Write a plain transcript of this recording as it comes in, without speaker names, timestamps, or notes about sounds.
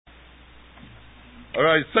All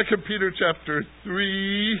right, 2 Peter chapter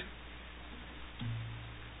 3.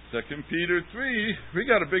 2 Peter 3. We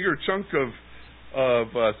got a bigger chunk of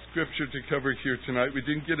scripture to cover here tonight. We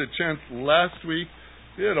didn't get a chance last week.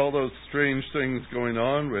 We had all those strange things going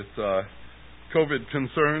on with COVID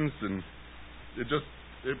concerns, and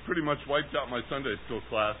it pretty much wiped out my Sunday school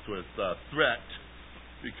class with threat,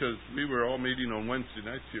 because we were all meeting on Wednesday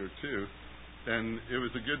nights here too. And it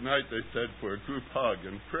was a good night, they said, for a group hug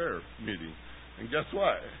and prayer meeting. And guess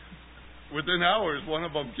what? Within hours, one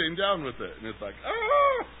of them came down with it. And it's like,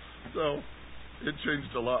 ah! So it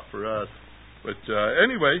changed a lot for us. But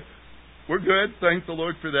anyway, we're good. Thank the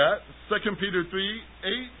Lord for that. 2 Peter 3,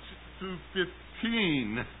 8 through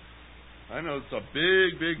 15. I know it's a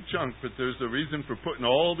big, big chunk, but there's a reason for putting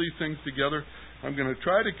all these things together. I'm going to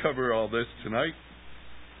try to cover all this tonight.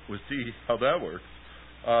 We'll see how that works.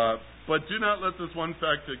 But do not let this one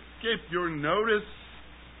fact escape your notice,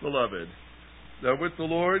 beloved, that with the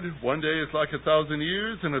Lord, one day is like 1,000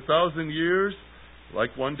 years, and 1,000 years like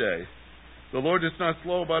one day. The Lord is not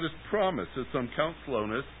slow about His promise, as some count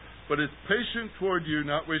slowness, but is patient toward you,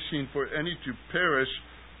 not wishing for any to perish,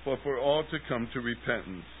 but for all to come to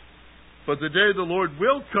repentance. But the day the Lord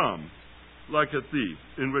will come like a thief,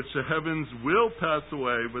 in which the heavens will pass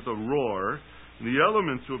away with a roar, and the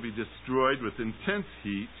elements will be destroyed with intense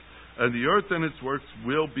heat, and the earth and its works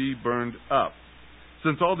will be burned up.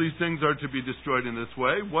 Since all these things are to be destroyed in this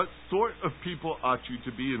way, what sort of people ought you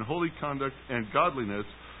to be in holy conduct and godliness,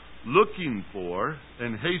 looking for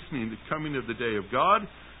and hastening the coming of the day of God,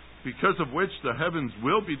 because of which the heavens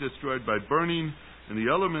will be destroyed by burning, and the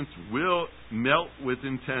elements will melt with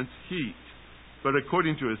intense heat. But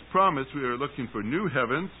according to His promise, we are looking for new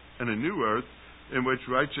heavens and a new earth in which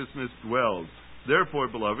righteousness dwells. Therefore,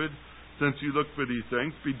 beloved, since you look for these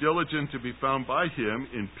things, be diligent to be found by Him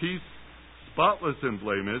in peace, spotless and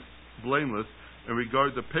blameless, and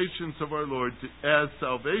regard the patience of our Lord as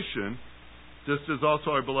salvation, just as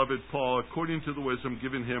also our beloved Paul, according to the wisdom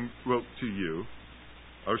given him, wrote to you.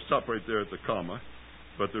 I'll stop right there at the comma,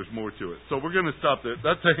 but there's more to it. So we're going to stop there.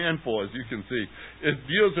 That's a handful, as you can see. It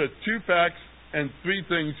deals with 2 facts and 3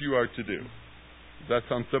 things you are to do. Does that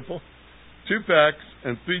sound simple? 2 facts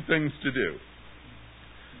and 3 things to do.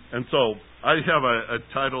 And so I have a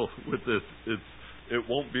title with this. It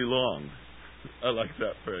won't be long. I like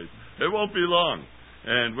that phrase. It won't be long.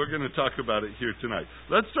 And we're going to talk about it here tonight.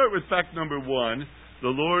 Let's start with fact number 1.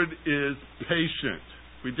 The Lord is patient.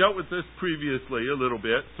 We dealt with this previously a little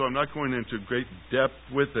bit, so I'm not going into great depth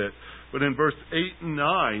with it. But in verse 8 and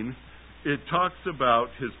 9, it talks about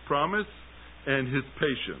His promise and His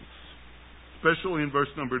patience. Especially in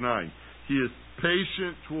verse number 9. He is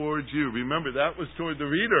patient towards you. Remember, that was toward the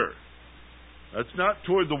reader. That's not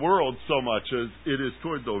toward the world so much as it is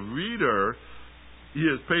toward the reader. He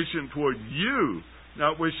is patient toward you,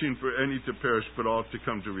 not wishing for any to perish, but all to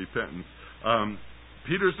come to repentance.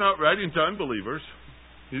 Peter's not writing to unbelievers.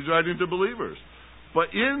 He's writing to believers. But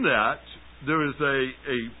in that, there is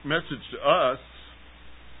a message to us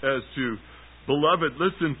as to, beloved,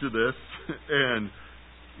 listen to this, and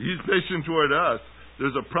He's patient toward us.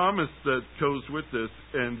 There's a promise that goes with this,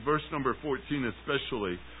 and verse number 14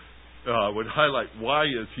 especially would highlight why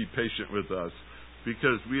is He patient with us.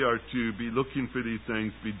 Because we are to be looking for these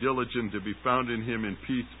things, be diligent to be found in Him in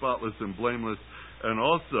peace, spotless and blameless, and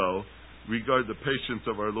also regard the patience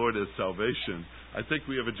of our Lord as salvation. I think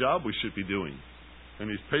we have a job we should be doing,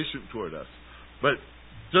 and He's patient toward us. But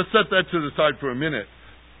just set that to the side for a minute.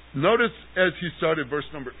 Notice as he started verse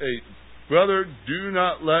number 8, brother, do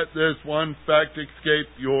not let this one fact escape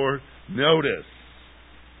your notice.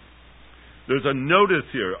 There's a notice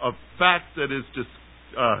here, a fact that is just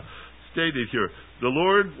stated here. The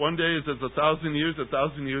Lord, one day is as 1,000 years,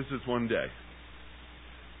 1,000 years is one day.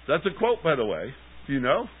 That's a quote, by the way. Do you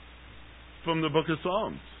know? From the book of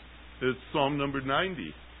Psalms. It's Psalm number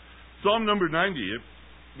 90. Psalm number 90,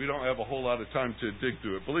 we don't have a whole lot of time to dig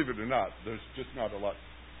through it. Believe it or not, there's just not a lot.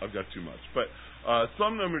 I've got too much. But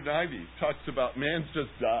Psalm number 90 talks about man's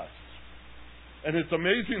just dust. And it's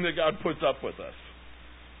amazing that God puts up with us.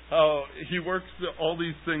 How He works all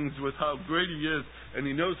these things with how great He is, and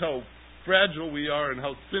He knows how fragile we are and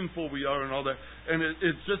how sinful we are and all that. And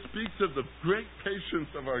it just speaks of the great patience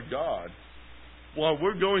of our God while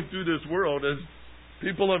we're going through this world as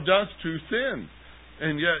people of dust who sin.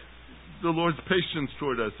 And yet the Lord's patience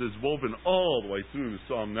toward us is woven all the way through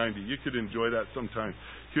Psalm 90. You could enjoy that sometime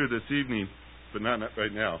here this evening, but not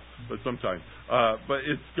right now, but sometime. But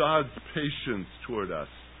it's God's patience toward us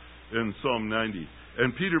in Psalm 90.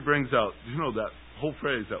 And Peter brings out, that whole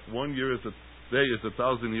phrase that 1 year is a day is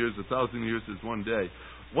 1,000 years, 1,000 years is one day.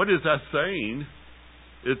 What is that saying?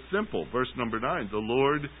 It's simple. Verse number 9, the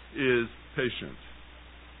Lord is patient.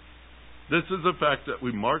 This is a fact that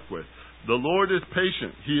we mark with. The Lord is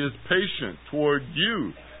patient. He is patient toward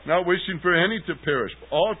you, not wishing for any to perish,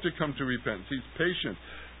 but all to come to repentance. He's patient.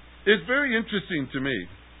 It's very interesting to me,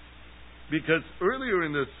 because earlier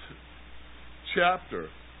in this chapter,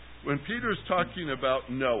 when Peter's talking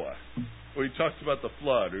about Noah, or he talks about the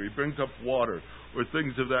flood, or he brings up water, or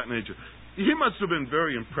things of that nature, he must have been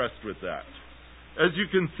very impressed with that. As you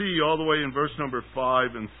can see all the way in verse number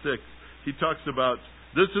 5 and 6, he talks about,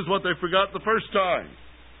 this is what they forgot the first time.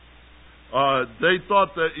 They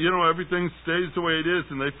thought that, everything stays the way it is,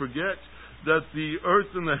 and they forget that the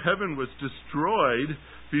earth and the heaven was destroyed,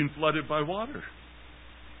 being flooded by water.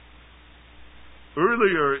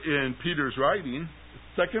 Earlier in Peter's writing,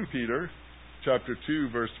 2 Peter chapter 2,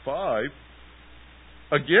 verse 5,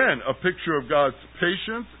 again, a picture of God's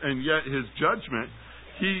patience and yet His judgment.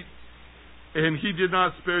 He did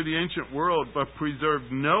not spare the ancient world, but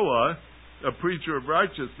preserved Noah, a preacher of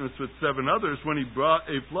righteousness, with 7 others, when He brought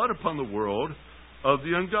a flood upon the world of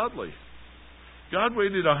the ungodly. God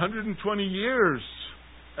waited 120 years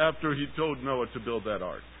after He told Noah to build that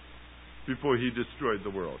ark before He destroyed the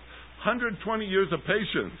world. 120 years of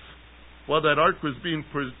patience while that ark was being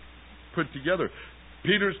put together.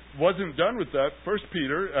 Peter wasn't done with that. 1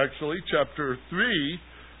 Peter, actually, chapter 3,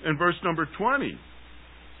 and verse number 20.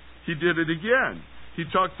 He did it again. He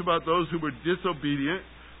talks about those who were disobedient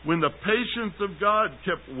when the patience of God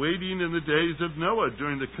kept waiting in the days of Noah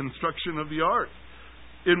during the construction of the ark,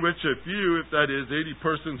 in which a few, if that is 80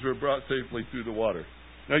 persons, were brought safely through the water.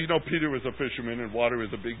 Now, Peter was a fisherman, and water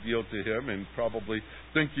was a big deal to him, and probably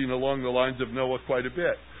thinking along the lines of Noah quite a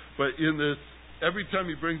bit. But in this, every time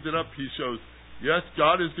he brings it up, he shows, yes,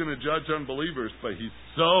 God is going to judge unbelievers, but He's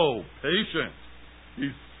so patient.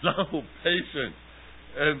 He's so patient.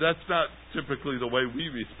 And that's not typically the way we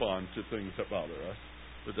respond to things that bother us,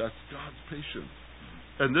 but that's God's patience.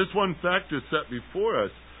 And this one fact is set before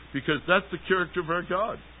us because that's the character of our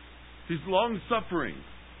God. He's long-suffering.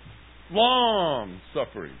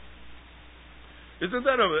 Long-suffering. Isn't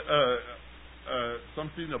that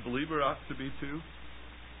something a believer ought to be too?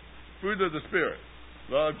 Fruit of the Spirit.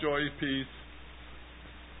 Love, joy, peace.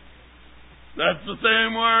 That's the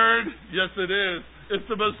same word. Yes, it is. It's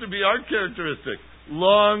supposed to be our characteristic.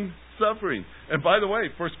 Long-suffering. And by the way,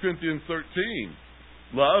 1 Corinthians 13,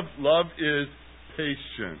 love is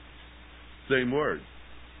patient. Same word.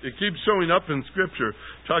 It keeps showing up in Scripture,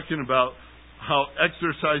 talking about how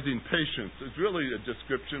exercising patience is really a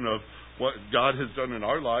description of what God has done in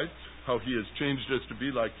our lives, how He has changed us to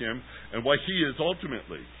be like Him, and what He is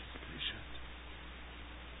ultimately. Patient.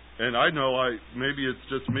 And I know, maybe it's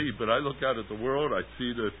just me, but I look out at the world, I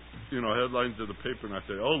see the headlines of the paper, and I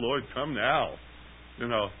say, oh Lord, come now.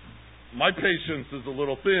 My patience is a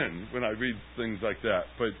little thin when I read things like that,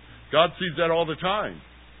 but God sees that all the time.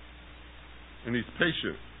 And He's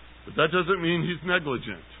patient. But that doesn't mean He's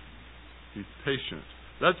negligent. He's patient.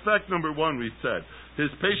 That's fact number 1 we said. His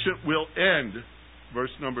patience will end.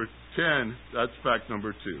 Verse number 10, that's fact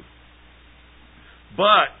number 2.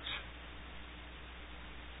 But,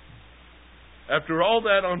 after all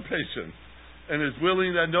that on patience, and is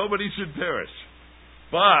willing that nobody should perish,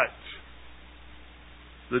 but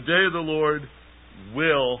the day of the Lord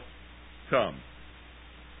will come.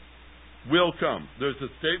 Will come. There's a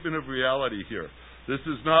statement of reality here. This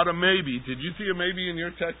is not a maybe. Did you see a maybe in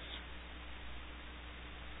your text?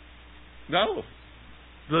 No.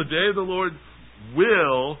 The day of the Lord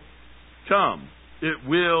will come. It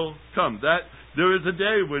will come. There is a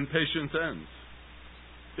day when patience ends.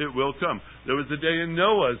 It will come. There was a day in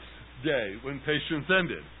Noah's day when patience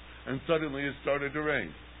ended, and suddenly it started to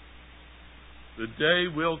rain. The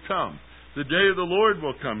day will come. The day of the Lord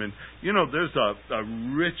will come. And, there's a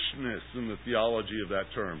richness in the theology of that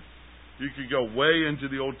term. You could go way into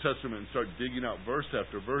the Old Testament and start digging out verse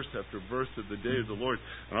after verse after verse of the day of the Lord.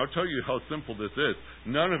 And I'll tell you how simple this is.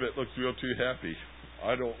 None of it looks real too happy.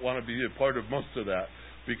 I don't want to be a part of most of that,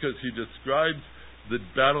 because He describes the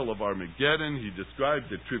battle of Armageddon. He describes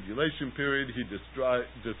the tribulation period. He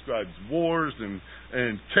describes wars and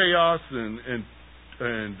chaos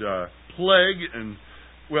and plague. And,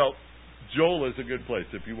 Joel is a good place.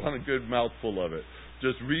 If you want a good mouthful of it,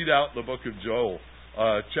 just read out the book of Joel.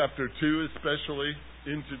 Chapter 2 especially,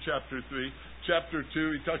 into chapter 3. Chapter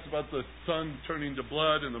 2, he talks about the sun turning to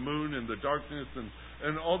blood and the moon and the darkness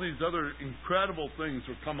and all these other incredible things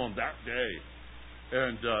will come on that day.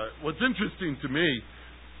 And what's interesting to me,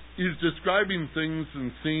 he's describing things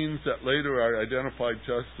and scenes that later are identified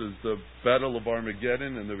to us as the Battle of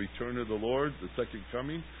Armageddon and the return of the Lord, the second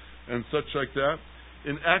coming, and such like that.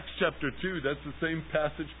 In Acts chapter 2, that's the same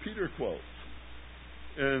passage Peter quotes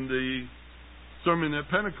in the sermon at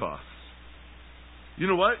Pentecost. You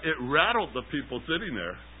know what? It rattled the people sitting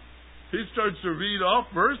there. He starts to read off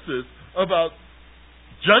verses about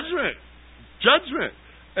judgment. Judgment.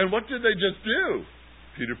 And what did they just do?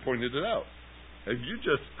 Peter pointed it out. And you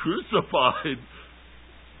just crucified.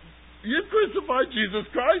 You crucified Jesus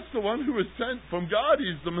Christ, the one who was sent from God.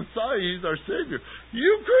 He's the Messiah. He's our Savior.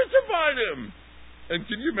 You crucified him. And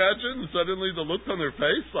can you imagine suddenly the look on their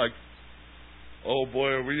face like, oh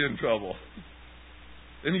boy, are we in trouble.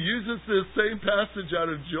 And he uses this same passage out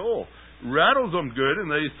of Joel. Rattles them good, and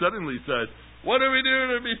they suddenly said, what do we do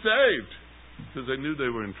to be saved? Because they knew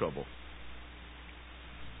they were in trouble.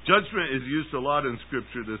 Judgment is used a lot in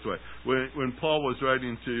Scripture this way. When Paul was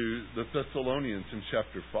writing to the Thessalonians in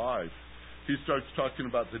chapter 5, he starts talking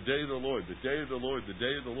about the day of the Lord, the day of the Lord, the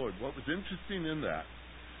day of the Lord. What was interesting in that,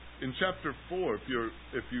 in chapter 4,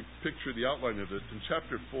 if you picture the outline of this, in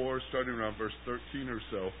chapter 4, starting around verse 13 or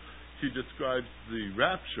so, he describes the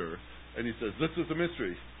rapture, and he says, this is a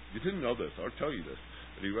mystery. You didn't know this. I'll tell you this.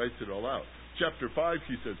 And he writes it all out. Chapter 5,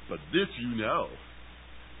 he says, but this you know.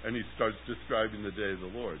 And he starts describing the day of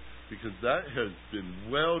the Lord, because that has been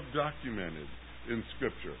well documented in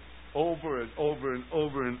Scripture. Over and over and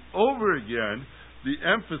over and over again, the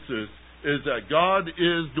emphasis is that God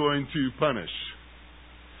is going to punish.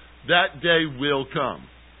 That day will come.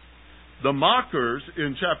 The mockers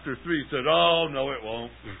in chapter 3 said, oh, no, it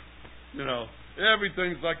won't. You know,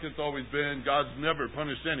 everything's like it's always been. God's never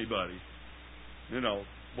punished anybody. You know,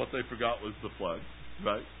 what they forgot was the flood,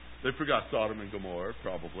 right? They forgot Sodom and Gomorrah,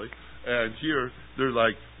 probably. And here, they're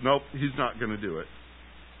like, nope, he's not going to do it.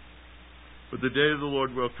 But the day of the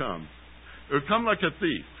Lord will come. It will come like a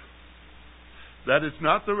thief. That is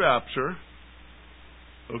not the rapture.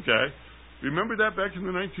 Okay? Remember that back in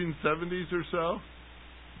the 1970s or so?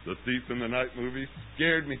 The Thief in the Night movie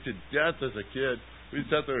scared me to death as a kid. We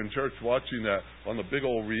sat there in church watching that on the big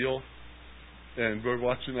old reel. And we're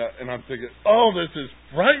watching that, and I'm thinking, oh, this is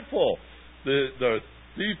frightful. The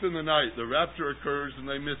Thief in the Night, the rapture occurs and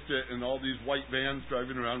they missed it, and all these white vans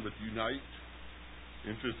driving around with Unite.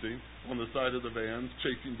 Interesting. On the side of the vans,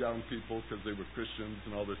 chasing down people because they were Christians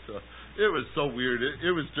and all this stuff. It was so weird. It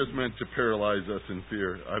was just meant to paralyze us in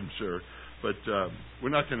fear, I'm sure. But we're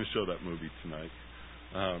not going to show that movie tonight.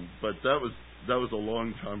 But that was a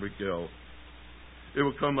long time ago. It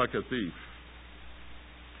will come like a thief.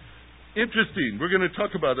 Interesting. We're going to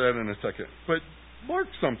talk about that in a second. But mark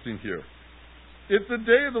something here. If the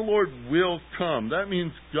day of the Lord will come, that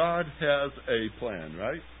means God has a plan,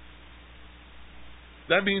 right?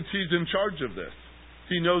 That means He's in charge of this.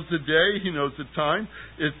 He knows the day, He knows the time.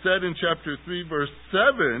 It's said in chapter 3, verse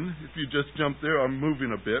 7, if you just jump there, I'm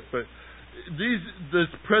moving a bit, but this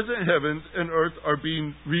present heavens and earth are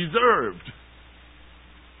being reserved.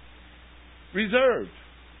 Reserved.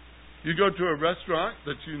 You go to a restaurant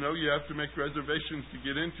that you know you have to make reservations to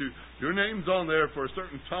get into. Your name's on there for a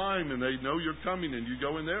certain time, and they know you're coming, and you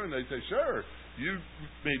go in there, and they say, sure, you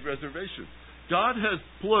made reservations. God has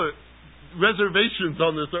put reservations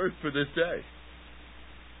on this earth for this day.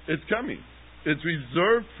 It's coming. It's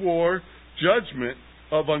reserved for judgment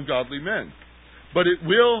of ungodly men. But it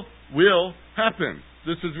will happen.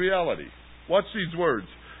 This is reality. Watch these words.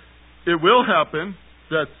 It will happen.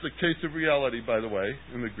 That's the case of reality, by the way,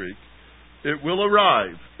 in the Greek. It will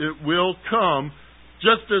arrive. It will come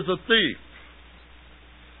just as a thief.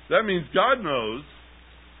 That means God knows,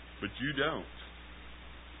 but you don't.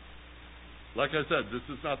 Like I said, this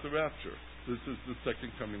is not the rapture. This is the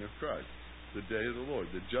second coming of Christ. The day of the Lord.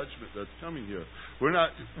 The judgment that's coming here.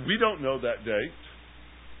 We don't know that date.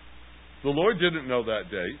 The Lord didn't know that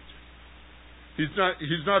date.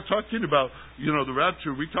 He's not talking about, the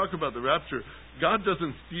rapture. We talk about the rapture. God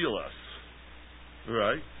doesn't steal us.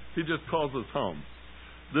 Right? He just calls us home.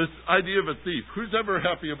 This idea of a thief. Who's ever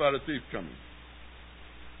happy about a thief coming?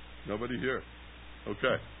 Nobody here.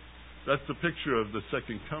 Okay. That's the picture of the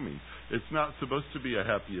second coming. It's not supposed to be a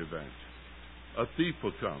happy event. A thief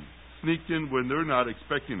will come. Sneak in when they're not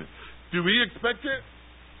expecting it. Do we expect it?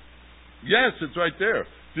 Yes, it's right there.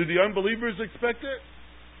 Do the unbelievers expect it?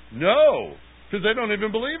 No. Because they don't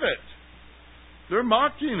even believe it. They're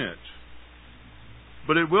mocking it.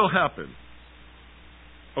 But it will happen.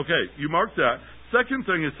 Okay, you mark that. Second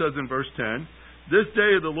thing it says in verse 10, this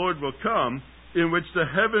day of the Lord will come, in which the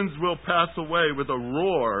heavens will pass away with a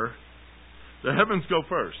roar. The heavens go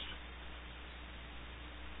first.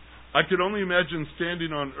 I could only imagine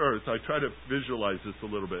standing on earth. I try to visualize this a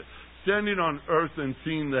little bit. Standing on earth and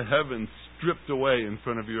seeing the heavens stripped away in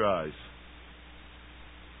front of your eyes.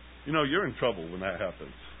 You're in trouble when that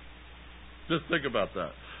happens. Just think about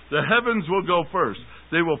that. The heavens will go first.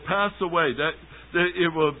 They will pass away.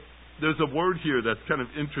 There's a word here that's kind of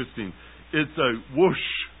interesting. It's a whoosh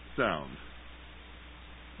sound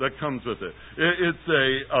that comes with it. It's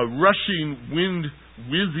a rushing, wind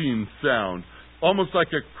whizzing sound, almost like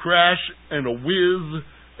a crash and a whiz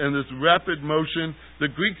and this rapid motion. The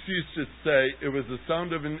Greeks used to say it was the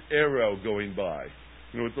sound of an arrow going by,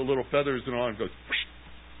 with the little feathers and all, and it goes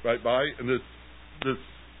right by, and this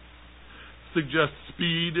suggests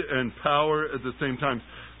speed and power at the same time.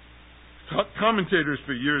 Commentators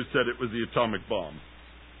for years said it was the atomic bomb.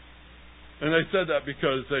 And they said that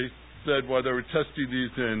because they said while they were testing these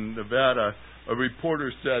in Nevada, a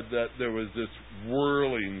reporter said that there was this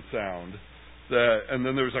whirling sound, and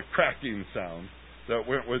then there was a cracking sound that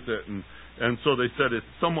went with it. And so they said it's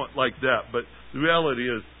somewhat like that. But the reality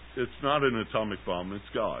is it's not an atomic bomb, it's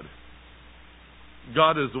God.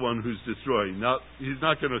 God is the one who's destroying. Now, He's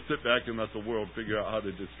not going to sit back and let the world figure out how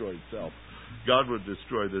to destroy itself. God would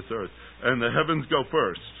destroy this earth. And the heavens go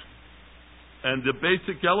first. And the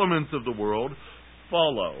basic elements of the world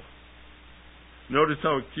follow. Notice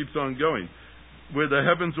how it keeps on going. Where the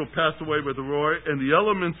heavens will pass away with a roar, and the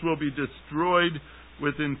elements will be destroyed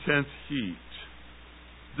with intense heat.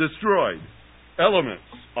 Destroyed. Elements.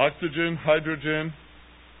 Oxygen, hydrogen.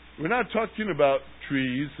 We're not talking about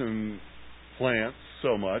trees and plants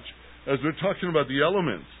so much as we're talking about the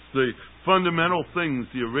elements, the fundamental things,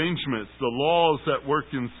 the arrangements, the laws that work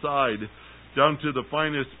inside, down to the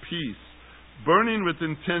finest piece, burning with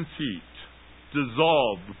intense heat,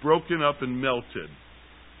 dissolved, broken up, and melted.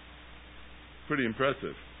 Pretty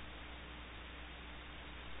impressive.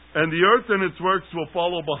 And the earth and its works will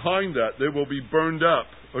follow behind that. They will be burned up,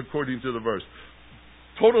 according to the verse.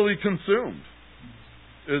 Totally consumed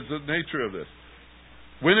is the nature of this.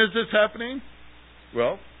 When is this happening?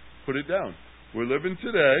 Well, put it down. We're living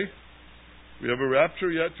today. We have a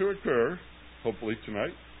rapture yet to occur, hopefully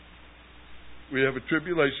tonight. We have a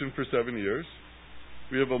tribulation for 7 years.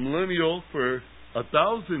 We have a millennial for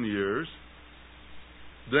 1,000 years.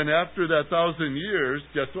 Then after that 1,000 years,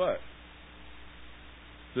 guess what?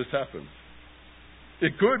 This happens.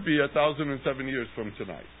 It could be 1,007 years from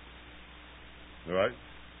tonight. All right?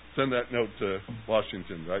 Send that note to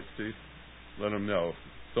Washington, right, Steve? Let them know.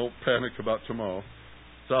 Don't panic about tomorrow.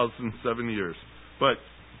 1,007 years. But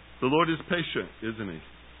the Lord is patient, isn't He?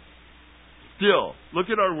 Still, look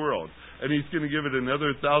at our world, and He's going to give it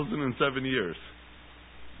another 1,007 years.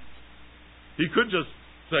 He could just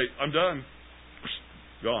say, I'm done.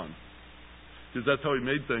 Gone. Because that's how He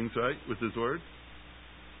made things, right? With His Word.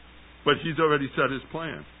 But He's already set His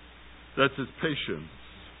plan. That's His patience.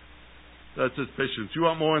 That's His patience. You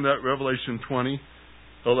want more on that? Revelation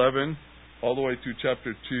 20:11, all the way through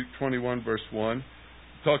chapter 21, verse 1.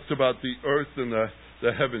 Talks about the earth and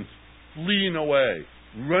the heavens fleeing away,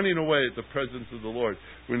 running away at the presence of the Lord.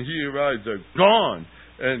 When He arrives, they're gone.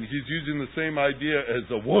 And He's using the same idea as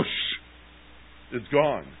a whoosh. It's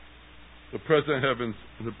gone. The present heavens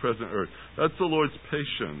and the present earth. That's the Lord's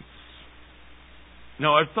patience.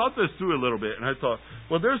 Now, I've thought this through a little bit, and I thought,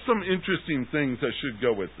 well, there's some interesting things that should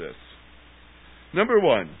go with this. Number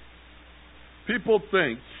one, people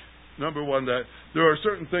think, that there are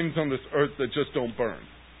certain things on this earth that just don't burn.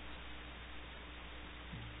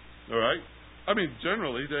 All right? I mean,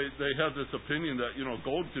 generally, they have this opinion that,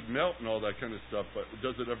 gold could melt and all that kind of stuff, but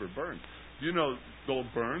does it ever burn? Do you know gold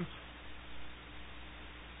burns?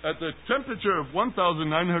 At the temperature of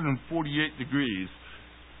 1,948 degrees,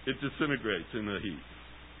 it disintegrates in the heat.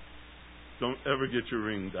 Don't ever get your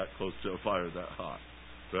ring that close to a fire that hot,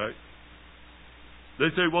 right? They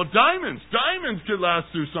say, well, diamonds could last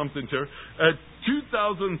through something terrible. At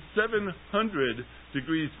 2,700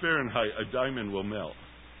 degrees Fahrenheit, a diamond will melt.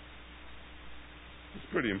 It's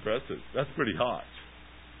pretty impressive. That's pretty hot.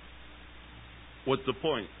 What's the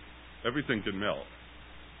point? Everything can melt.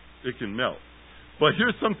 It can melt. But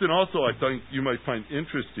here's something also I think you might find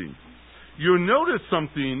interesting. You'll notice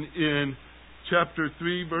something in chapter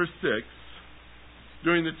 3, verse 6.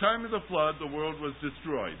 During the time of the flood, the world was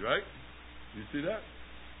destroyed, right? You see that?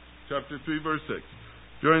 Chapter 3, verse 6.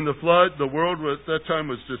 During the flood, the world at that time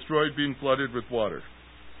was destroyed, being flooded with water.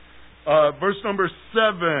 Verse number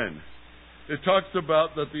 7. It talks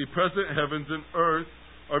about that the present heavens and earth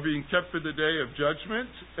are being kept for the day of judgment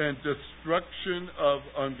and destruction of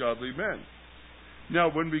ungodly men. Now,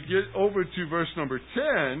 when we get over to verse number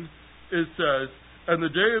 10, it says, and the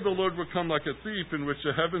day of the Lord will come like a thief, in which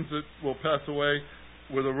the heavens will pass away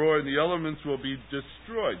with a roar, and the elements will be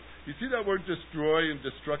destroyed. You see that word destroy and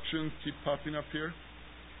destruction keep popping up here?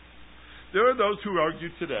 There are those who argue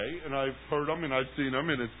today, and I've heard them and I've seen them,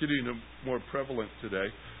 and it's getting more prevalent today,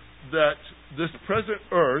 that this present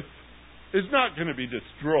earth is not going to be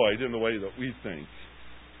destroyed in the way that we think.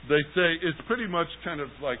 They say it's pretty much kind of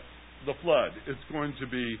like the flood. It's going to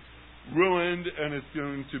be ruined and it's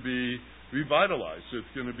going to be revitalized. It's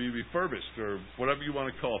going to be refurbished, or whatever you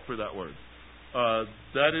want to call for that word.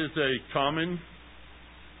 That is a common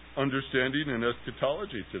understanding in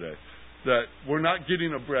eschatology today, that we're not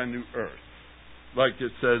getting a brand new earth, like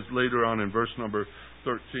it says later on in verse number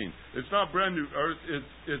 13. It's not brand new earth.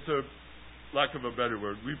 It's a, lack of a better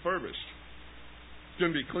word, refurbished. It's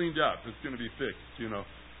going to be cleaned up. It's going to be fixed.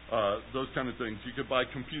 Those kind of things. You could buy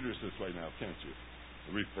computers this way now, can't you?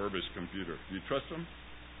 A refurbished computer. Do you trust them?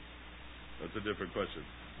 That's a different question.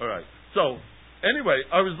 All right. So, anyway,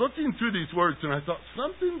 I was looking through these words and I thought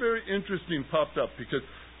something very interesting popped up, because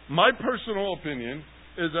my personal opinion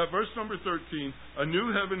is that verse number 13, a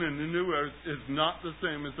new heaven and a new earth, is not the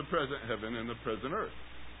same as the present heaven and the present earth.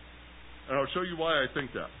 And I'll show you why I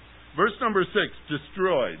think that. Verse number 6,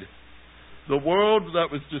 destroyed. The world that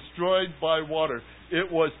was destroyed by water.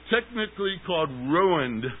 It was technically called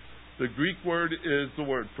ruined. The Greek word is the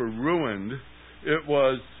word for ruined. It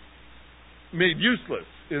was made useless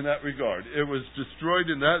in that regard. It was destroyed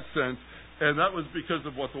in that sense, and that was because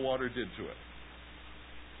of what the water did to it.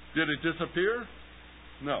 Did it disappear?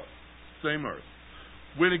 No. Same earth.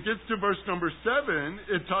 When it gets to verse number 7,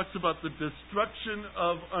 it talks about the destruction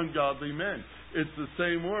of ungodly men. It's the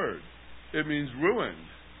same word. It means ruined.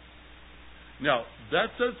 Now,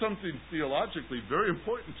 that says something theologically very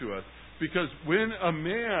important to us, because when a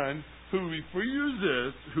man who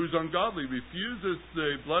refuses, who's ungodly, refuses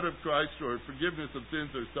the blood of Christ or forgiveness of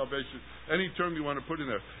sins or salvation, any term you want to put in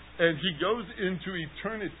there, and he goes into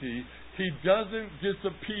eternity, he doesn't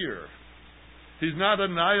disappear. He's not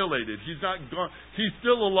annihilated. He's not gone. He's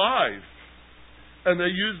still alive. And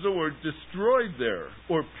they use the word destroyed there,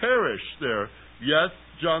 or perished there. Yes,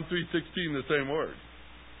 John 3:16, the same word.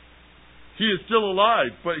 He is still alive,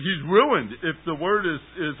 but he's ruined, if the word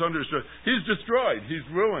is understood. He's destroyed. He's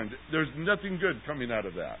ruined. There's nothing good coming out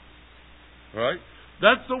of that. All right?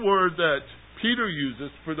 That's the word that Peter uses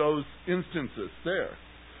for those instances there.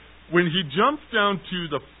 When he jumps down to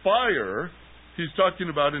the fire, he's talking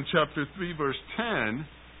about in chapter 3, verse 10,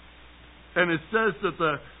 and it says that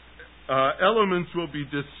the elements will be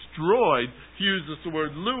destroyed. He uses the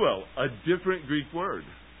word luo, a different Greek word.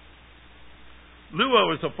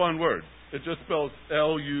 Luo is a fun word. It just spells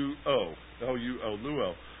L-U-O. L-U-O,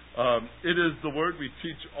 luo. It is the word we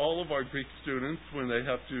teach all of our Greek students when they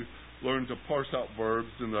have to learn to parse out verbs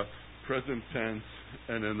in the present tense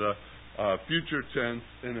and in the future tense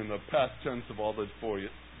and in the past tense of all the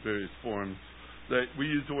various forms. That we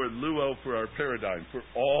use the word luo for our paradigm, for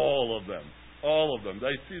all of them. All of them.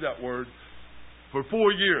 They see that word for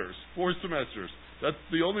 4 years, 4 semesters. That's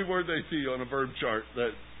the only word they see on a verb chart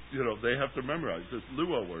that they have to memorize. This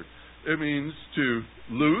luo word. It means to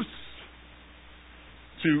loose,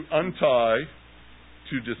 to untie,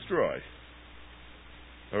 to destroy.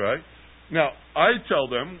 All right? Now, I tell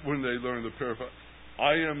them when they learn the paraphrase,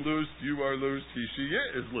 I am loosed, you are loosed, he, she,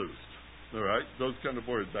 it is loosed. All right? Those kind of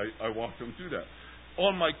words. I walk them through that.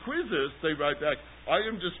 On my quizzes, they write back, I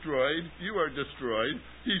am destroyed, you are destroyed,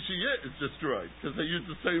 he, she, it is destroyed. Because they use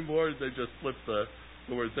the same word, they just flip the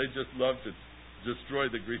words. They just love to destroy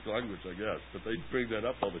the Greek language, I guess. But they bring that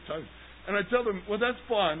up all the time. And I tell them, well, that's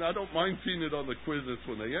fine. I don't mind seeing it on the quizzes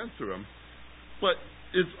when they answer them. But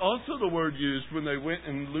it's also the word used when they went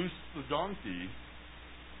and loosed the donkey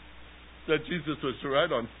that Jesus was to ride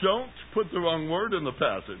on. Don't put the wrong word in the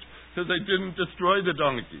passage, because they didn't destroy the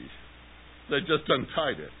donkey. They just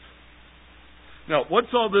untied it. Now, what's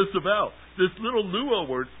all this about? This little luo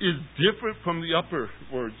word is different from the upper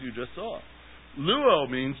words you just saw. Luo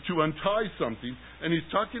means to untie something, and he's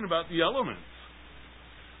talking about the elements.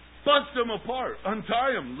 Bust them apart,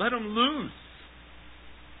 untie them, let them loose.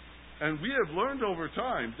 And we have learned over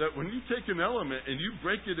time that when you take an element and you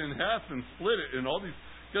break it in half and split it and all these,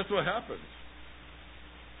 guess what happens?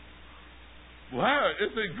 Wow,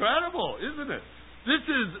 it's incredible, isn't it?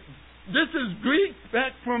 This is Greek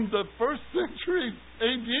back from the 1st century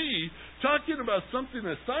AD, talking about something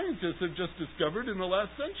that scientists have just discovered in the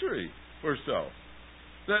last century or so.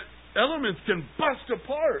 That elements can bust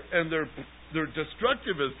apart and they're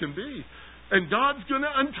destructive as can be. And God's going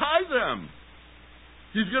to untie them.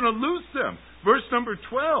 He's going to loose them. Verse number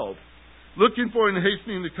 12. Looking for and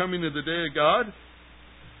hastening the coming of the day of God,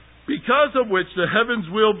 because of which the heavens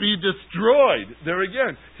will be destroyed. There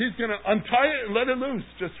again, He's going to untie it and let it loose.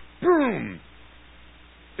 Just boom.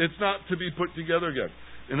 It's not to be put together again.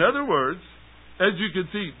 In other words, as you can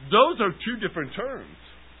see, those are 2 different terms.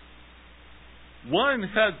 One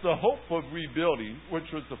has the hope of rebuilding, which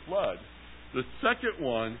was the flood. The second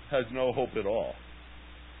one has no hope at all.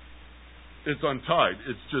 It's untied.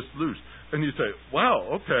 It's just loose. And you say, wow,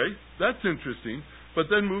 okay, that's interesting. But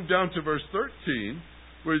then move down to verse 13,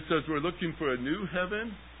 where it says we're looking for a new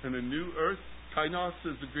heaven and a new earth. Kainos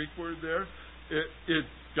is the Greek word there. It's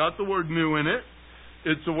got the word new in it.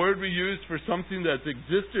 It's a word we use for something that's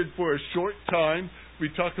existed for a short time. We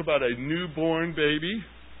talk about a newborn baby.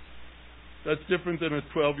 That's different than a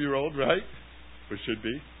 12-year-old, right? Or should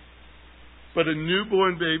be. But a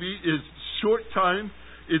newborn baby is short time.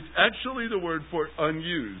 It's actually the word for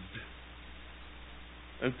unused.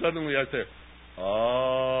 And suddenly I say,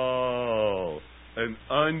 oh, an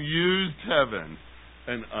unused heaven,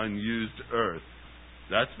 an unused earth.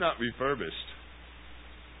 That's not refurbished.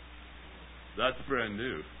 That's brand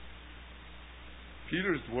new.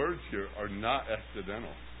 Peter's words here are not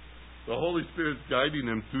accidental. The Holy Spirit's guiding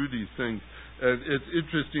him through these things. And it's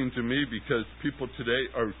interesting to me because people today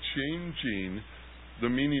are changing the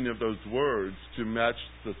meaning of those words to match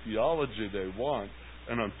the theology they want.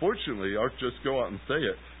 And unfortunately, I'll just go out and say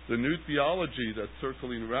it, the new theology that's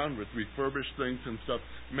circling around with refurbished things and stuff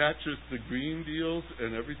matches the green deals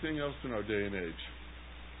and everything else in our day and age.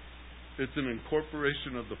 It's an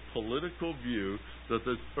incorporation of the political view that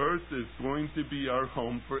this earth is going to be our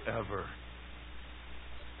home forever.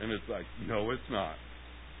 And it's like, no, it's not.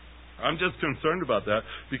 I'm just concerned about that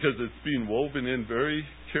because it's being woven in very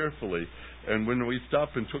carefully. And when we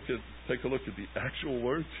stop and take a look at the actual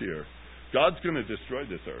words here, God's going to destroy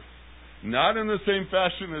this earth. Not in the same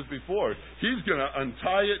fashion as before. He's going to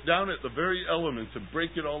untie it down at the very elements and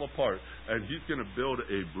break it all apart. And He's going to build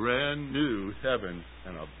a brand new heaven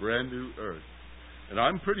and a brand new earth. And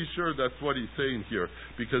I'm pretty sure that's what He's saying here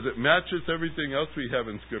because it matches everything else we have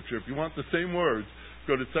in Scripture. If you want the same words,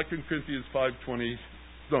 go to 2 Corinthians 17.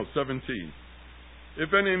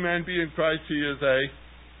 If any man be in Christ, he is a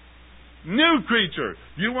new creature.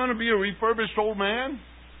 You want to be a refurbished old man?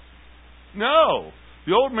 No.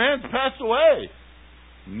 The old man's passed away.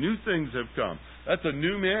 New things have come. That's a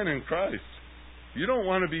new man in Christ. You don't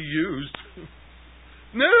want to be used.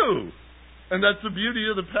 New. And that's the beauty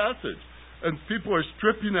of the passage. And people are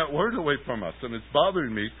stripping that word away from us. And it's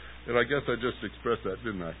bothering me. And I guess I just expressed that,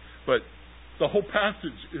 didn't I? But the whole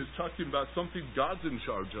passage is talking about something God's in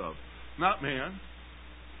charge of, not man.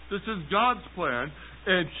 This is God's plan,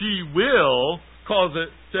 and He will cause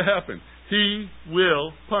it to happen. He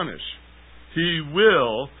will punish. He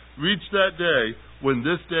will reach that day when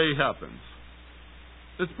this day happens.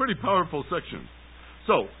 It's a pretty powerful section.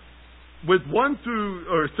 So, with 7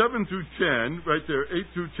 through 10, right there, 8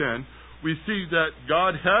 through 10, we see that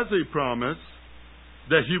God has a promise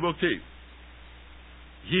that He will keep.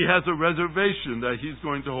 He has a reservation that He's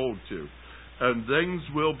going to hold to. And things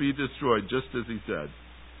will be destroyed, just as He said.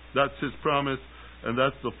 That's His promise, and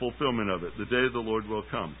that's the fulfillment of it. The day of the Lord will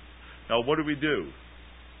come. Now, what do we do?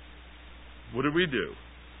 What do we do?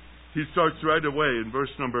 He starts right away in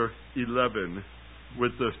verse number 11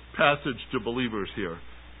 with the passage to believers here.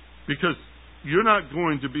 Because you're not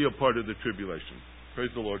going to be a part of the tribulation.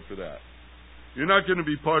 Praise the Lord for that. You're not going to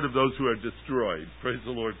be part of those who are destroyed. Praise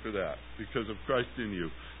the Lord for that. Because of Christ in you.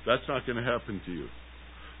 That's not going to happen to you.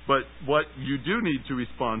 But what you do need to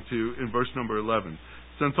respond to in verse number 11.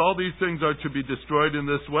 Since all these things are to be destroyed in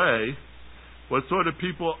this way, what sort of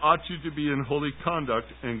people ought you to be in holy conduct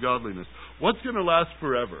and godliness? What's going to last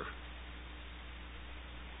forever?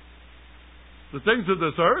 The things of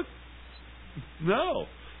this earth? No.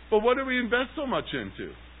 But what do we invest so much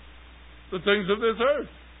into? The things of this earth.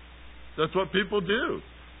 That's what people do.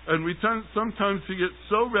 And we sometimes we get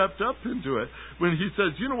so wrapped up into it when He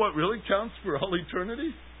says, you know what really counts for all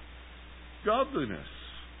eternity? Godliness.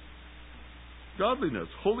 Godliness.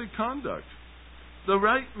 Holy conduct. The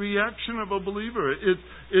right reaction of a believer.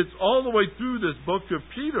 It's all the way through this book of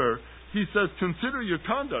Peter. He says, consider your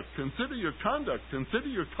conduct. Consider your conduct. Consider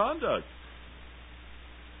your conduct.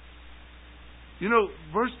 You know,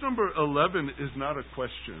 verse number 11 is not a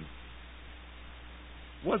question.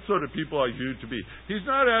 What sort of people are you to be? He's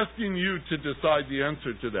not asking you to decide the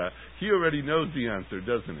answer to that. He already knows the answer,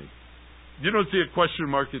 doesn't He? You don't see a question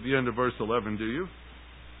mark at the end of verse 11, do you?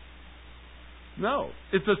 No.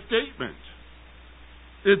 It's a statement.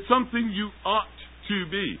 It's something you ought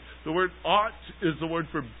to be. The word ought is the word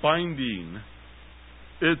for binding.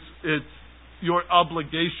 It's your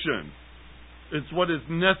obligation. It's what is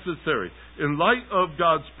necessary. In light of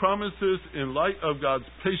God's promises, in light of God's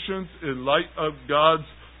patience, in light of God's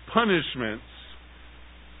punishments,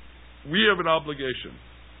 we have an obligation.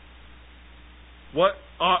 What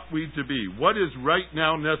ought we to be? What is right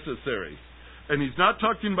now necessary? And he's not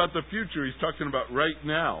talking about the future, he's talking about right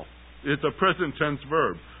now. It's a present tense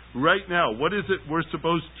verb. Right now, what is it we're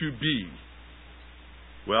supposed to be?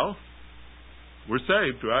 Well, we're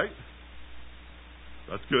saved, right?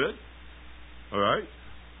 That's good. All right?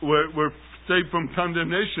 We're saved from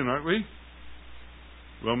condemnation, aren't we?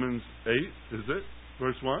 Romans 8, is it?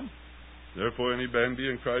 Verse 1? Therefore, any man be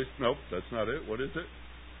in Christ? Nope, that's not it. What is it?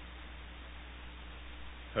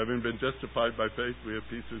 Having been justified by faith, we have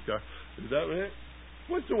peace with God. Is that it?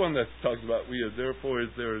 What's the one that talks about we are therefore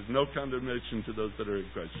there is no condemnation to those that are in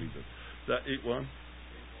Christ Jesus? Is that 8:1?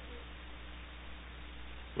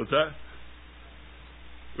 What's that?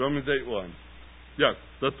 Romans 8:1. Yes,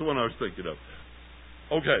 that's the one I was thinking of.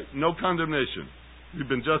 Okay, no condemnation. We've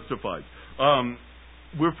been justified.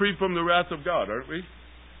 We're free from the wrath of God, aren't we?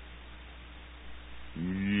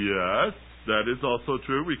 Yes, that is also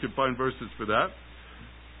true. We can find verses for that.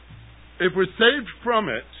 If we're saved from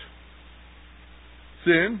it,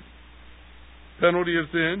 sin, penalty of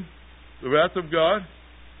sin, the wrath of God,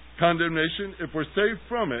 condemnation, if we're saved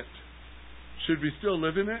from it, should we still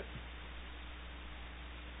live in it?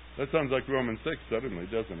 That sounds like Romans 6 suddenly,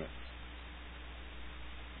 doesn't it?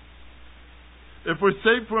 If we're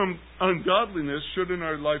saved from ungodliness, shouldn't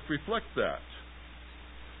our life reflect that?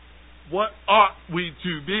 What ought we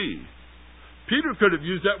to be? Peter could have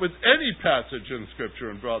used that with any passage in Scripture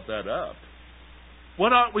and brought that up.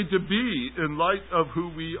 What ought we to be in light of who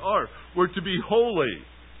we are? We're to be holy.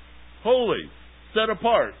 Holy. Set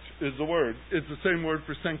apart is the word. It's the same word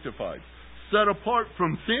for sanctified. Set apart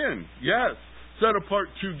from sin. Yes. Set apart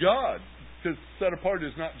to God. Because set apart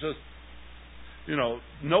is not just,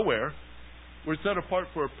 nowhere. We're set apart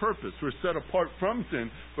for a purpose. We're set apart from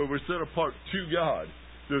sin, but we're set apart to God.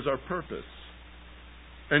 There's our purpose.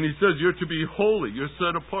 And he says you're to be holy. You're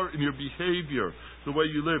set apart in your behavior, the way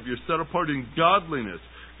you live. You're set apart in godliness.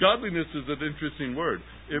 Godliness is an interesting word.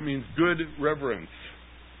 It means good reverence.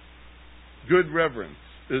 Good reverence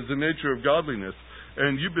is the nature of godliness.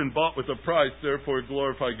 And you've been bought with a price, therefore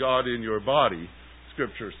glorify God in your body,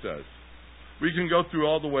 Scripture says. We can go through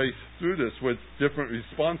all the way through this with different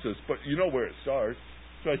responses, but you know where it starts.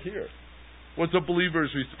 It's right here. What's a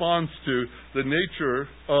believer's response to the nature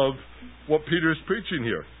of what Peter's preaching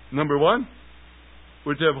here? Number one,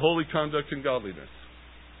 we're to have holy conduct and godliness.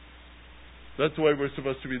 That's the way we're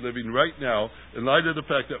supposed to be living right now in light of the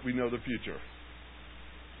fact that we know the future.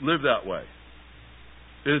 Live that way.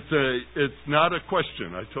 It's not a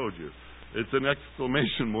question, I told you. It's an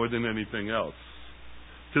exclamation more than anything else.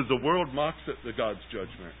 Because the world mocks at the God's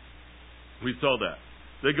judgment. We saw that.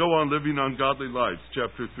 They go on living ungodly lives.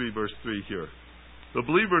 Chapter 3, verse 3 here. The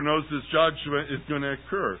believer knows this judgment is going to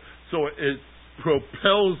occur. So it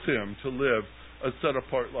propels him to live a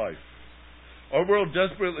set-apart life. Our world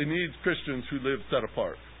desperately needs Christians who live set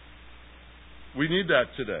apart. We need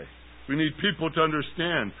that today. We need people to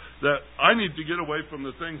understand that I need to get away from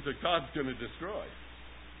the things that God's going to destroy.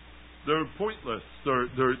 They're pointless.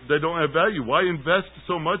 They don't have value. Why invest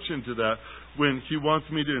so much into that when He wants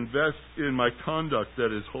me to invest in my conduct that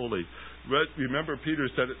is holy? Remember, Peter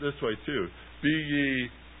said it this way too. Be ye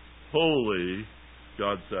holy,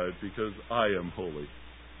 God said, because I am holy.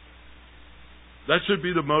 That should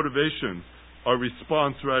be the motivation, our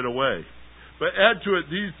response right away. But add to it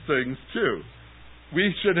these things too.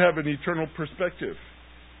 We should have an eternal perspective.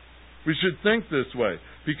 We should think this way.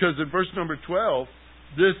 Because in verse number 12,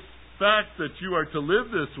 this fact that you are to live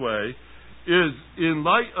this way is in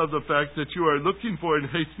light of the fact that you are looking for and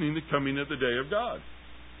hastening the coming of the day of God.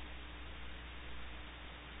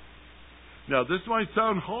 Now, this might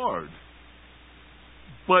sound hard,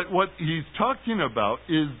 but what he's talking about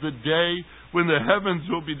is the day when the heavens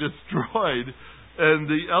will be destroyed and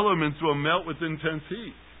the elements will melt with intense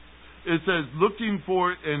heat. It says, looking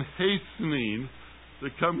for and hastening the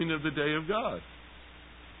coming of the day of God.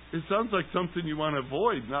 It sounds like something you want to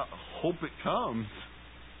avoid, not hope it comes.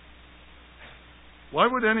 Why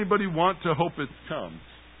would anybody want to hope it comes?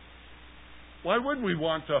 Why would we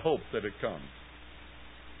want to hope that it comes?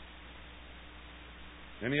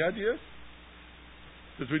 Any ideas?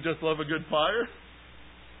 Because we just love a good fire?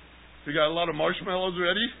 We got a lot of marshmallows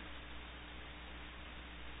ready?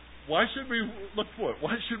 Why should we look for it?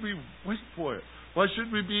 Why should we wait for it? Why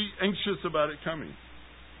should we be anxious about it coming?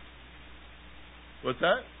 What's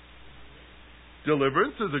that?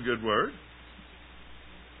 Deliverance is a good word.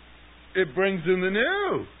 It brings in the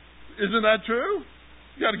new. Isn't that true?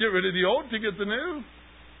 You got to get rid of the old to get the new.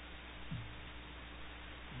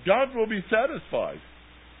 God will be satisfied.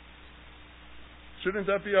 Shouldn't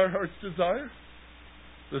that be our heart's desire?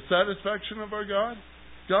 The satisfaction of our God?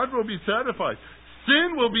 God will be satisfied.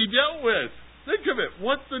 Sin will be dealt with. Think of it.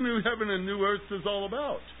 What the new heaven and new earth is all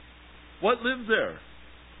about. What lives there?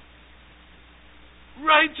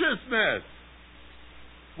 Righteousness.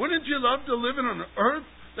 Wouldn't you love to live in an earth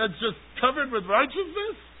that's just covered with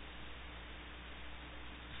righteousness?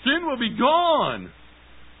 Sin will be gone.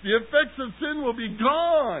 The effects of sin will be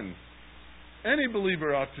gone. Any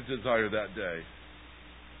believer ought to desire that day.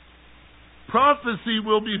 Prophecy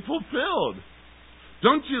will be fulfilled.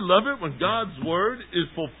 Don't you love it when God's Word is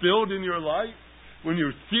fulfilled in your life? When you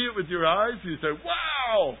see it with your eyes, you say,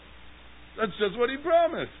 wow, that's just what He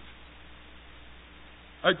promised.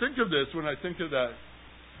 I think of this when I think of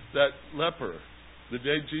that leper, the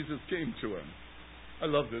day Jesus came to him. I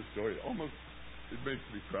love this story. Almost, it makes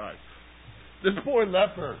me cry. This poor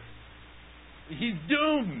leper, he's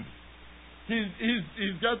doomed.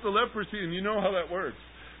 He's got the leprosy, and you know how that works.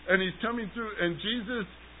 And he's coming through, and Jesus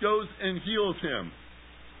goes and heals him.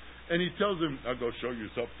 And he tells him, now go show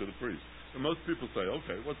yourself to the priest. And most people say,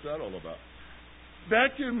 okay, what's that all about?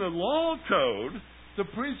 Back in the law code, the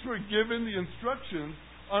priests were given the instructions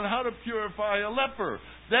on how to purify a leper.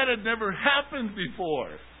 That had never happened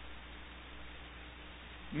before.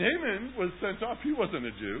 Naaman was sent off. He wasn't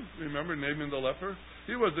a Jew. Remember Naaman the leper?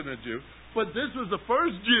 He wasn't a Jew. But this was the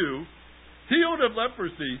first Jew healed of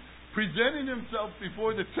leprosy, presenting himself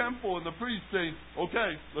before the temple and the priest saying,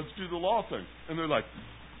 okay, let's do the law thing. And they're like,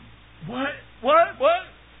 what?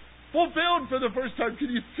 Fulfilled for the first time. Can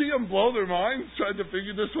you see them blow their minds trying to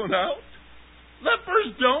figure this one out?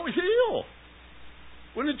 Lepers don't heal.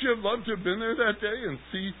 Wouldn't you have loved to have been there that day and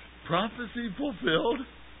see prophecy fulfilled?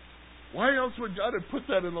 Why else would God have put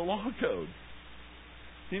that in the law code?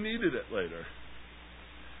 He needed it later.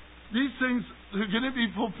 These things are going to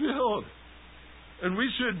be fulfilled. And we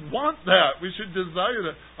should want that. We should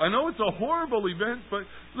desire that. I know it's a horrible event, but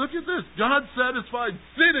look at this. God satisfied.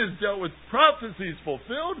 Sin is dealt with. Prophecy is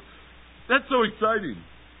fulfilled. That's so exciting.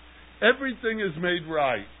 Everything is made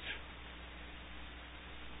right.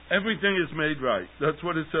 Everything is made right. That's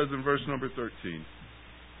what it says in verse number 13.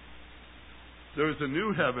 There is a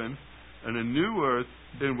new heaven and a new earth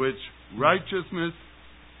in which righteousness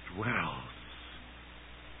dwells.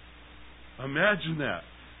 Imagine that.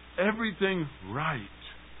 Everything right.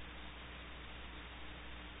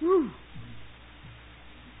 Whew.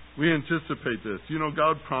 We anticipate this. You know,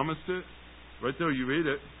 God promised it. Right there, you read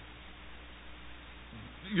it.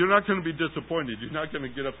 You're not going to be disappointed. You're not going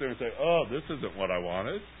to get up there and say, oh, this isn't what I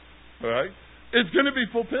wanted. All right? It's going to be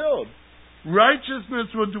fulfilled.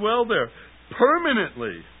 Righteousness will dwell there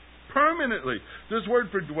permanently. Permanently. This word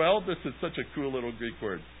for dwell, this is such a cool little Greek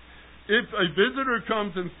word. If a visitor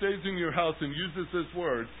comes and stays in your house and uses this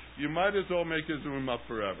word, you might as well make his room up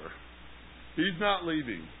forever. He's not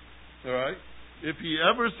leaving. All right? If he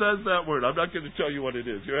ever says that word, I'm not going to tell you what it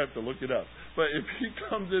is. You have to look it up. But if he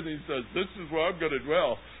comes in and he says, this is where I'm going to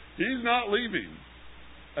dwell, he's not leaving.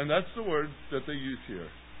 And that's the word that they use here.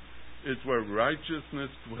 It's where righteousness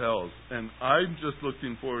dwells. And I'm just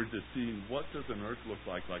looking forward to seeing what does an earth look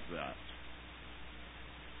like that.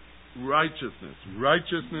 Righteousness,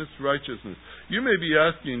 righteousness, righteousness. You may be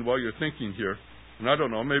asking while you're thinking here, and I don't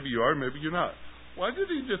know, maybe you are, maybe you're not. Why did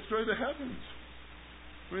He destroy the heavens?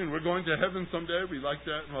 I mean, we're going to heaven someday. We like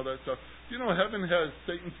that and all that stuff. Do you know heaven has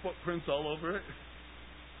Satan's footprints all over it?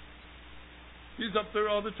 He's up there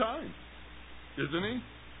all the time, isn't he?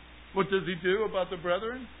 What does he do about the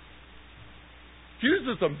brethren?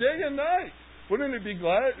 Accuses them day and night. Wouldn't you be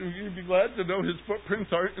glad to know his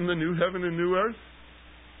footprints aren't in the new heaven and new earth?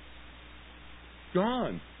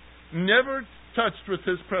 Gone. Never touched with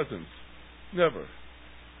his presence. Never.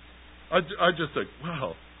 I just think,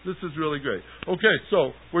 wow, this is really great. Okay,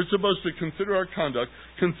 so we're supposed to consider our conduct.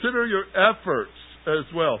 Consider your efforts as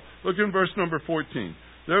well. Look in verse number 14.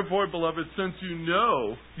 Therefore, beloved, since you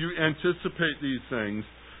know you anticipate these things,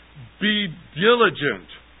 be diligent.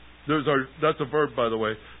 That's a verb, by the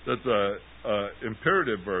way. That's a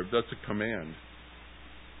imperative verb. That's a command.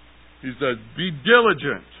 He says, be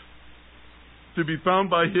diligent to be found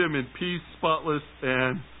by Him in peace, spotless,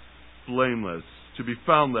 and blameless. To be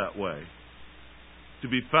found that way. To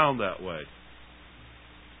be found that way.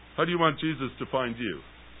 How do you want Jesus to find you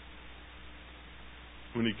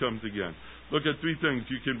when He comes again? Look at three things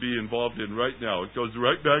you can be involved in right now. It goes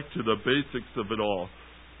right back to the basics of it all.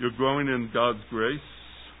 You're growing in God's grace.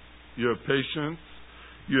 You have patience.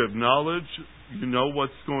 You have knowledge. You know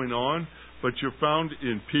what's going on. But you're found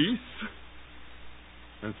in peace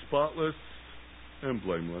and spotless and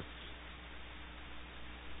blameless.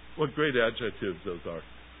 What great adjectives those are.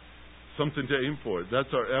 Something to aim for. That's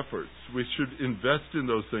our efforts. We should invest in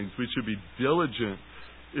those things. We should be diligent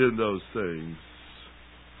in those things.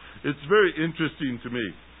 It's very interesting to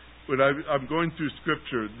me. when I'm going through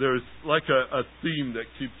Scripture, there's like a theme that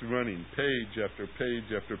keeps running, page after page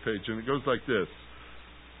after page, and it goes like this.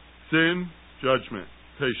 Sin, judgment,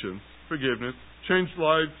 patience, forgiveness, changed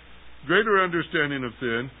lives, greater understanding of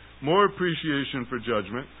sin, more appreciation for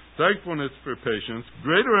judgment, thankfulness for patience,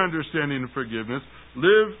 greater understanding of forgiveness,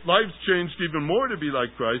 lives changed even more to be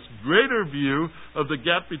like Christ, greater view of the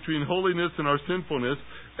gap between holiness and our sinfulness,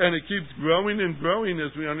 and it keeps growing and growing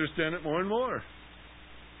as we understand it more and more.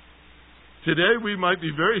 Today we might be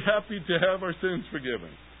very happy to have our sins forgiven.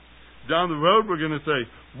 Down the road we're going to say,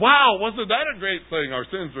 wow, wasn't that a great thing? Our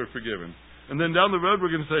sins were forgiven. And then down the road we're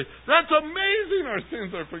going to say, that's amazing, our sins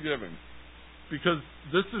are forgiven. Because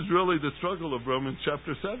this is really the struggle of Romans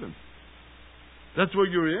chapter 7. That's where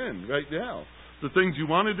you're in right now. The things you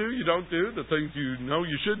want to do, you don't do. The things you know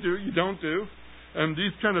you should do, you don't do. And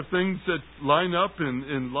these kind of things that line up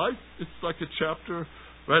in life, it's like a chapter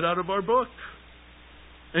right out of our book.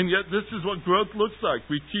 And yet this is what growth looks like.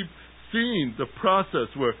 We keep seeing the process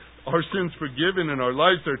where our sins forgiven and our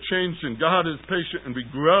lives are changed and God is patient and we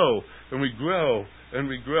grow and we grow and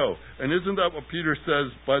we grow. And isn't that what Peter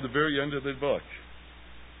says by the very end of the book?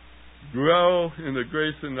 Grow in the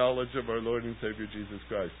grace and knowledge of our Lord and Savior Jesus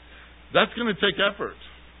Christ. That's going to take effort.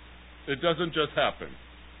 It doesn't just happen.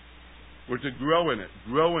 We're to grow in it,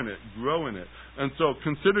 grow in it, grow in it. And so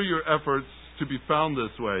consider your efforts to be found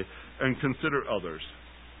this way and consider others.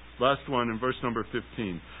 Last one in verse number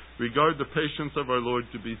 15. Regard the patience of our Lord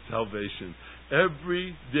to be salvation.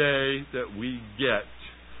 Every day that we get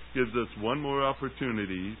gives us one more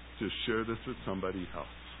opportunity to share this with somebody else.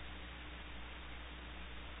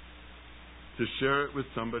 To share it with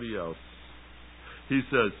somebody else. He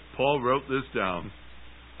says, Paul wrote this down.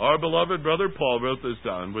 Our beloved brother Paul wrote this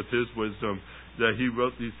down with his wisdom that he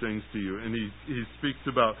wrote these things to you. And he speaks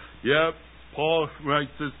about, Paul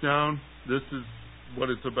writes this down. This is what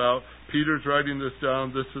it's about. Peter's writing this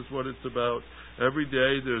down. This is what it's about. Every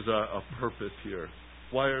day there's a purpose here.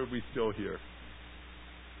 Why are we still here?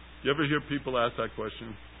 You ever hear people ask that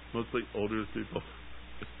question? Mostly older people.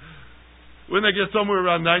 When they get somewhere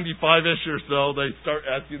around 95-ish or so, they start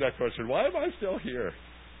asking that question. Why am I still here?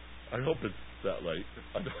 I hope it's that late.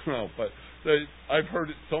 I don't know. But I've heard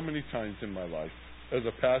it so many times in my life. As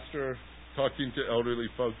a pastor, talking to elderly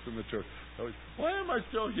folks in the church. Why am I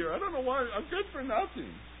still here? I don't know why. I'm good for nothing.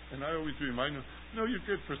 And I always remind them, no, you're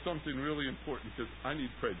good for something really important because I need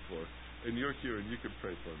prayed for. And you're here and you can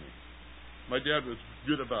pray for me. My dad was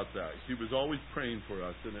good about that. He was always praying for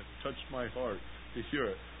us, and it touched my heart to hear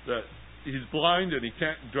it. That he's blind and he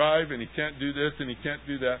can't drive and he can't do this and he can't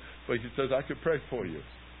do that, but he says, I could pray for you.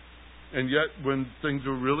 And yet, when things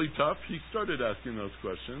were really tough, he started asking those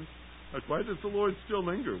questions. Like, why does the Lord still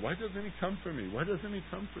linger? Why doesn't he come for me? Why doesn't he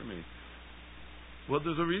come for me? Well,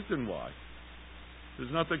 there's a reason why.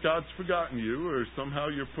 It's not that God's forgotten you or somehow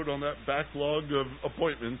you're put on that backlog of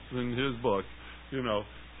appointments in his book. You know,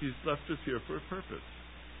 he's left us here for a purpose.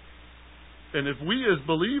 And if we as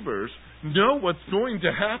believers know what's going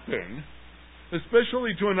to happen,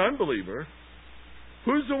 especially to an unbeliever,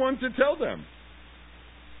 who's the one to tell them?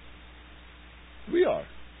 We are.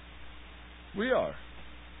 We are.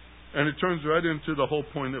 And it turns right into the whole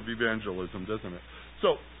point of evangelism, doesn't it?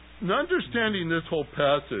 So, understanding this whole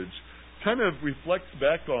passage kind of reflects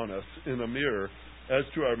back on us in a mirror as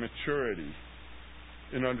to our maturity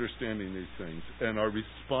in understanding these things and our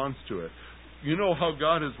response to it. You know how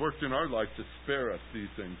God has worked in our life to spare us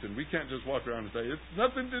these things, and we can't just walk around and say, it's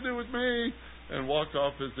nothing to do with me, and walk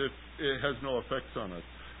off as if it has no effects on us.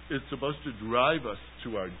 It's supposed to drive us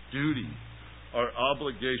to our duty, our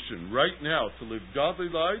obligation right now to live godly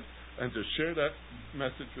lives and to share that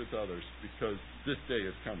message with others, because this day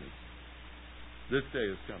is coming. This day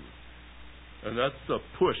is coming. And that's the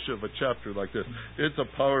push of a chapter like this. It's a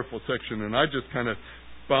powerful section, and I just kind of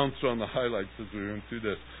bounced on the highlights as we went through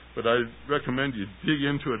this. But I recommend you dig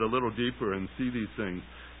into it a little deeper and see these things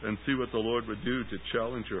and see what the Lord would do to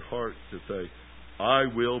challenge your heart to say, I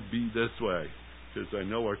will be this way, because I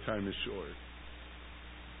know our time is short.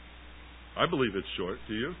 I believe it's short.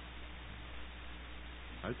 Do you?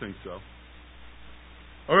 I think so.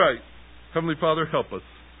 All right. Heavenly Father, help us.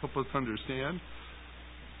 Help us understand.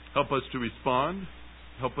 Help us to respond.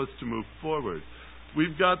 Help us to move forward.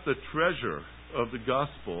 We've got the treasure of the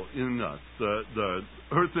gospel in us, the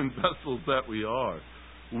earthen vessels that we are,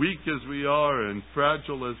 weak as we are and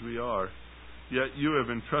fragile as we are, yet you have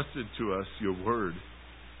entrusted to us your word.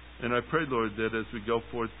 And I pray, Lord, that as we go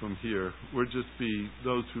forth from here, we'll just be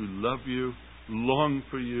those who love you, long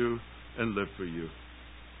for you, and live for you.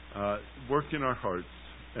 Work in our hearts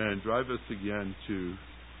and drive us again to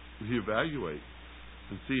reevaluate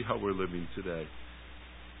and see how we're living today.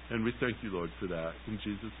 And we thank you, Lord, for that. In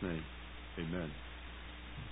Jesus' name, amen.